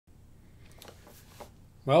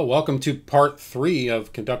Well, welcome to part 3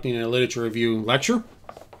 of conducting a literature review lecture.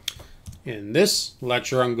 In this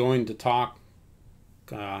lecture, I'm going to talk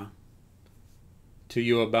to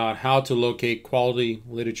you about how to locate quality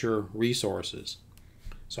literature resources.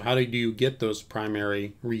 So how do you get those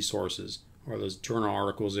primary resources, or those journal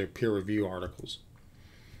articles or peer review articles?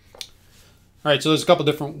 All right, so there's a couple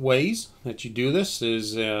different ways that you do this.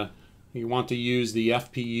 You want to use the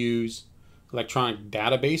FPU's electronic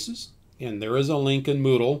databases, and there is a link in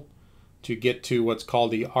Moodle to get to what's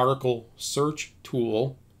called the article search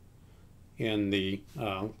tool in the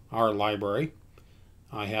our library.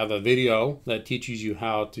 I have a video that teaches you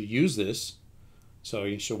how to use this, so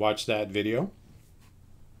you should watch that video.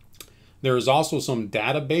 There is also some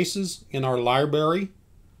databases in our library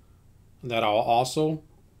that I also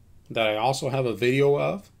have a video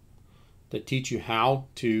of that teach you how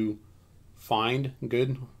to find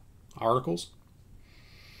good articles.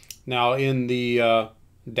 Now, in the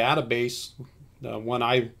database, the one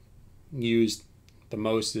I used the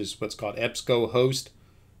most is what's called EBSCOhost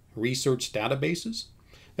Research Databases.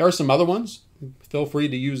 There are some other ones. Feel free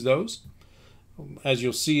to use those. As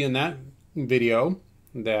you'll see in that video,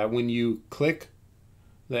 that when you click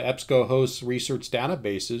the EBSCOhost Research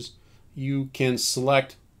Databases, you can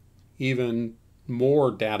select even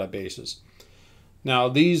more databases. Now,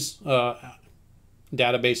 these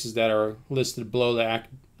databases that are listed below that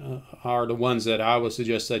are the ones that I would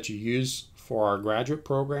suggest that you use for our graduate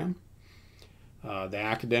program. The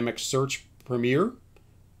Academic Search Premier,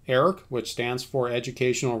 ERIC, which stands for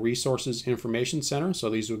Educational Resources Information Center. So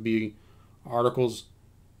these would be articles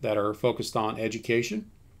that are focused on education.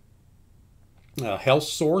 Health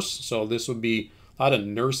Source, so this would be a lot of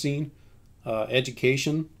nursing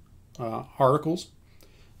education articles.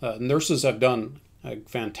 Nurses have done a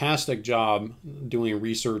fantastic job doing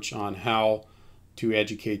research on how to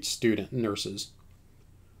educate student nurses.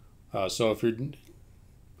 So if you're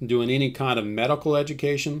doing any kind of medical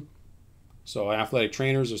education, so athletic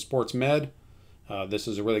trainers or sports med, this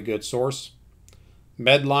is a really good source.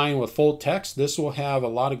 Medline with full text, this will have a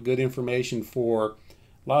lot of good information for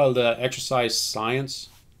a lot of the exercise science,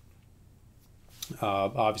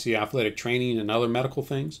 obviously athletic training and other medical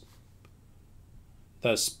things.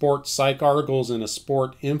 The sport psych articles and a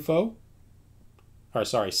sport info,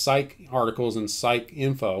 psych articles and psych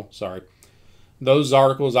info, Those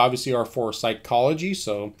articles obviously are for psychology,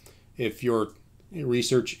 so if your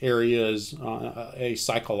research area is a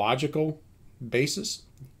psychological basis,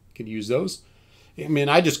 you could use those. I mean,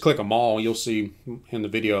 I just click them all. You'll see in the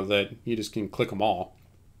video that you just can click them all.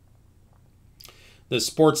 The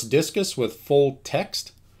sports discus with full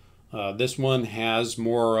text. This one has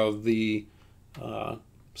more of the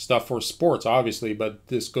stuff for sports, obviously, but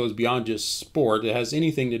this goes beyond just sport. It has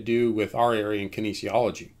anything to do with our area in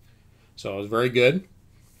kinesiology. So it's very good.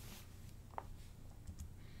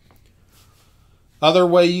 Other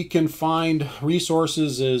way you can find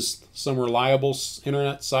resources is some reliable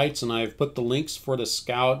internet sites, and I've put the links for the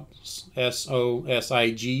Scout,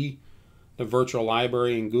 SOSIG, the virtual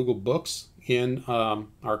library, and Google Books in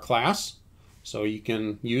our class, so you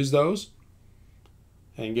can use those.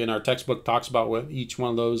 And again, our textbook talks about what each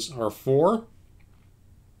one of those are for.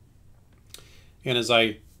 And as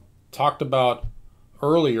I talked about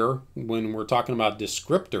earlier, when we're talking about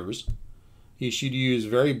descriptors, you should use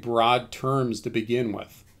very broad terms to begin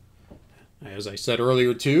with. As I said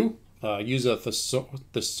earlier too, use a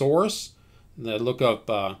thesaurus, look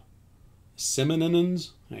up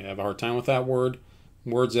synonyms. I have a hard time with that word.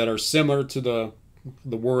 Words that are similar to the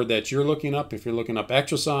word that you're looking up. If you're looking up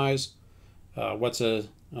exercise, what's a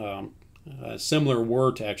similar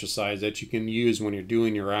word to exercise that you can use when you're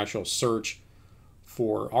doing your actual search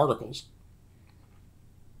for articles?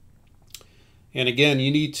 And again,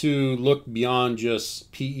 you need to look beyond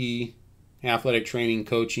just PE, athletic training,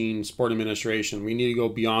 coaching, sport administration. We need to go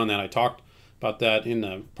beyond that. I talked about that in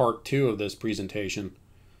the part 2 of this presentation.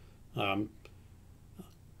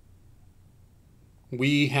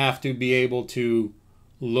 We have to be able to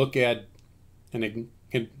look at and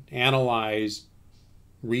analyze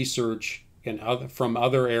research from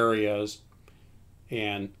other areas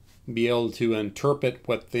and be able to interpret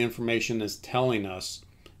what the information is telling us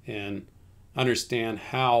and understand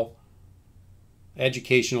how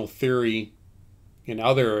educational theory in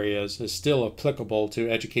other areas is still applicable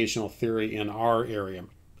to educational theory in our area.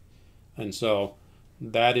 And so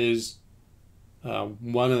that is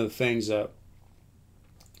one of the things that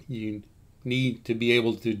you need to be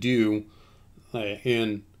able to do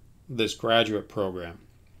in this graduate program.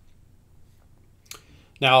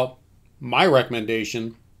 Now, my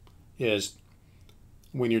recommendation is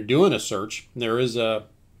when you're doing a search, there is a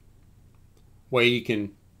way you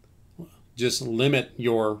can just limit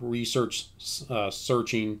your research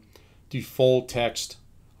searching to full text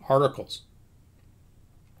articles.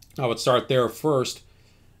 I would start there first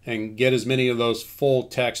and get as many of those full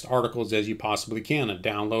text articles as you possibly can and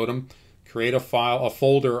download them. Create a file, a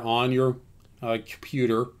folder on your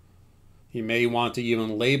computer. You may want to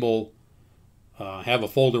even label, have a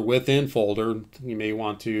folder within folder. You may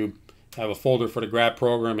want to have a folder for the grad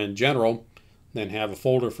program in general, then have a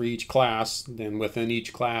folder for each class, then within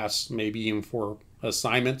each class, maybe even for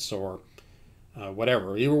assignments or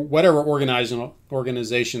whatever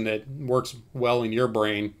organization that works well in your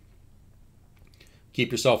brain.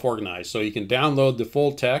 Keep yourself organized. So you can download the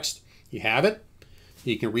full text. You have it.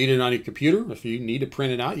 You can read it on your computer. If you need to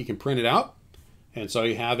print it out, you can print it out. And so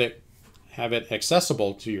you have it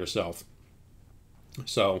accessible to yourself.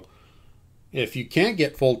 So if you can't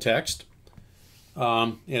get full text,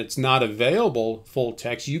 and it's not available full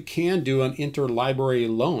text, you can do an interlibrary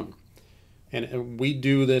loan. And we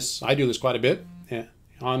do this, I do this quite a bit.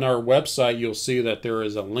 On our website, you'll see that there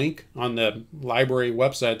is a link on the library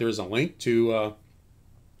website. There's a link to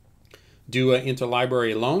do an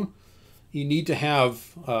interlibrary loan. You need to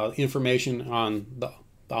have information on the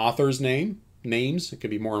author's names. It could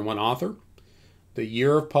be more than one author. The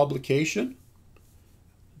year of publication,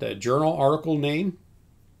 the journal article name,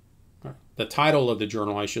 the title of the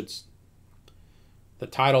journal, the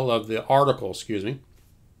title of the article, excuse me.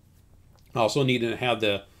 Also need to have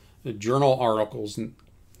the journal articles. You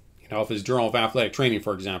know, if it's Journal of Athletic Training,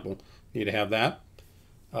 for example, you need to have that.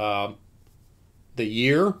 The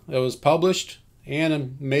year it was published,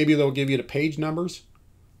 and maybe they'll give you the page numbers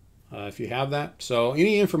if you have that. So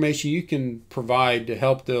any information you can provide to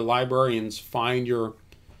help the librarians find your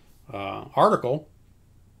article,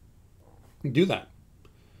 do that.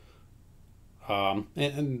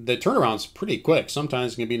 And the turnaround's pretty quick.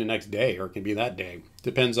 Sometimes it can be the next day or it can be that day.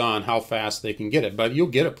 Depends on how fast they can get it, but you'll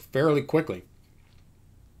get it fairly quickly.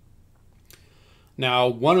 Now,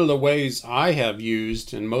 one of the ways I have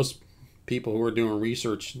used, and most people who are doing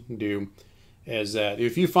research do, is that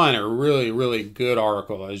if you find a really, really good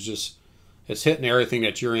article, it's hitting everything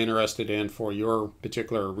that you're interested in for your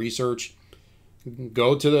particular research,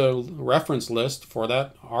 go to the reference list for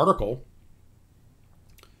that article.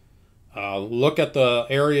 Look at the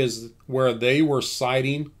areas where they were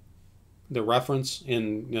citing the reference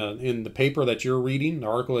in the paper that you're reading, the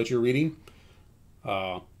article that you're reading.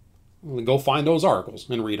 Go find those articles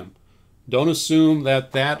and read them. Don't assume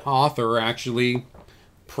that that author actually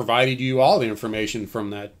provided you all the information from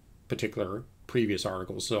that particular previous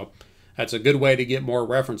article. So that's a good way to get more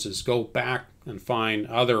references. Go back and find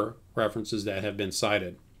other references that have been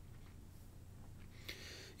cited.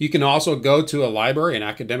 You can also go to a library, an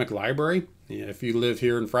academic library. If you live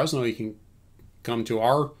here in Fresno, you can come to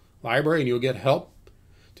our library and you'll get help.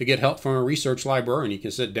 To get help from a research librarian, you can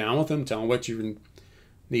sit down with them, tell them what you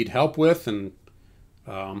need help with, and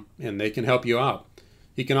they can help you out.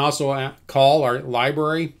 You can also call our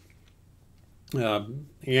library. Ann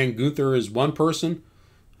Gunther is one person,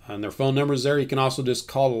 and their phone number is there. You can also just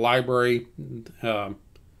call the library in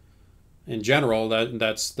general.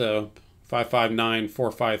 That's the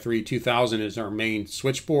 559-453-2000 is our main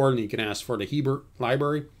switchboard, and you can ask for the Hebert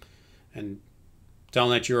Library and tell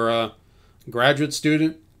them that you're a graduate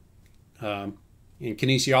student in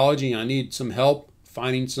kinesiology. I need some help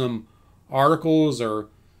finding some articles or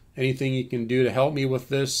anything you can do to help me with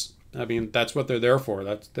this. I mean, that's what they're there for.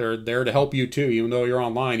 They're there to help you too. Even though you're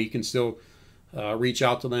online, you can still reach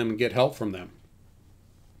out to them and get help from them.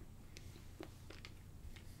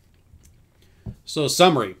 So,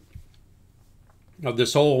 summary of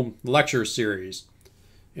this whole lecture series.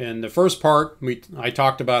 In the first part, I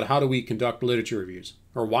talked about how do we conduct literature reviews,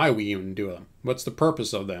 or why we even do them. What's the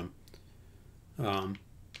purpose of them? And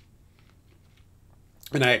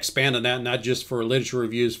I expanded that not just for literature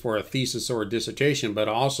reviews for a thesis or a dissertation, but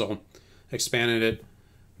also expanded it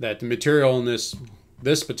that the material in this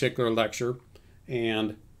particular lecture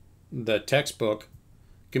and the textbook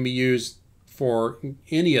can be used for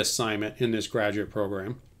any assignment in this graduate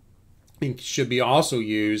program. It should be also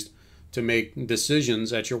used to make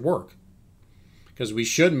decisions at your work, because we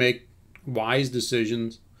should make wise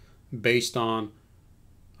decisions based on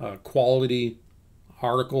quality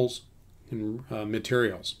articles and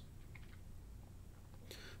materials.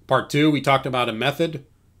 Part 2, we talked about a method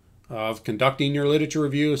of conducting your literature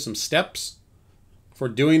review, some steps for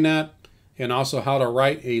doing that, and also how to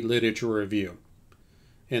write a literature review.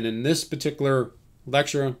 And in this particular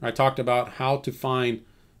lecture, I talked about how to find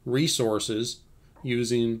resources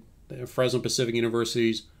using the Fresno Pacific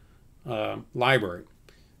University's library.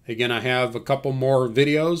 Again, I have a couple more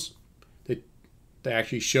videos that that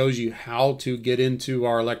actually shows you how to get into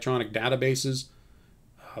our electronic databases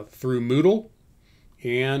through Moodle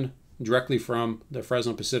and directly from the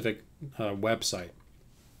Fresno Pacific website.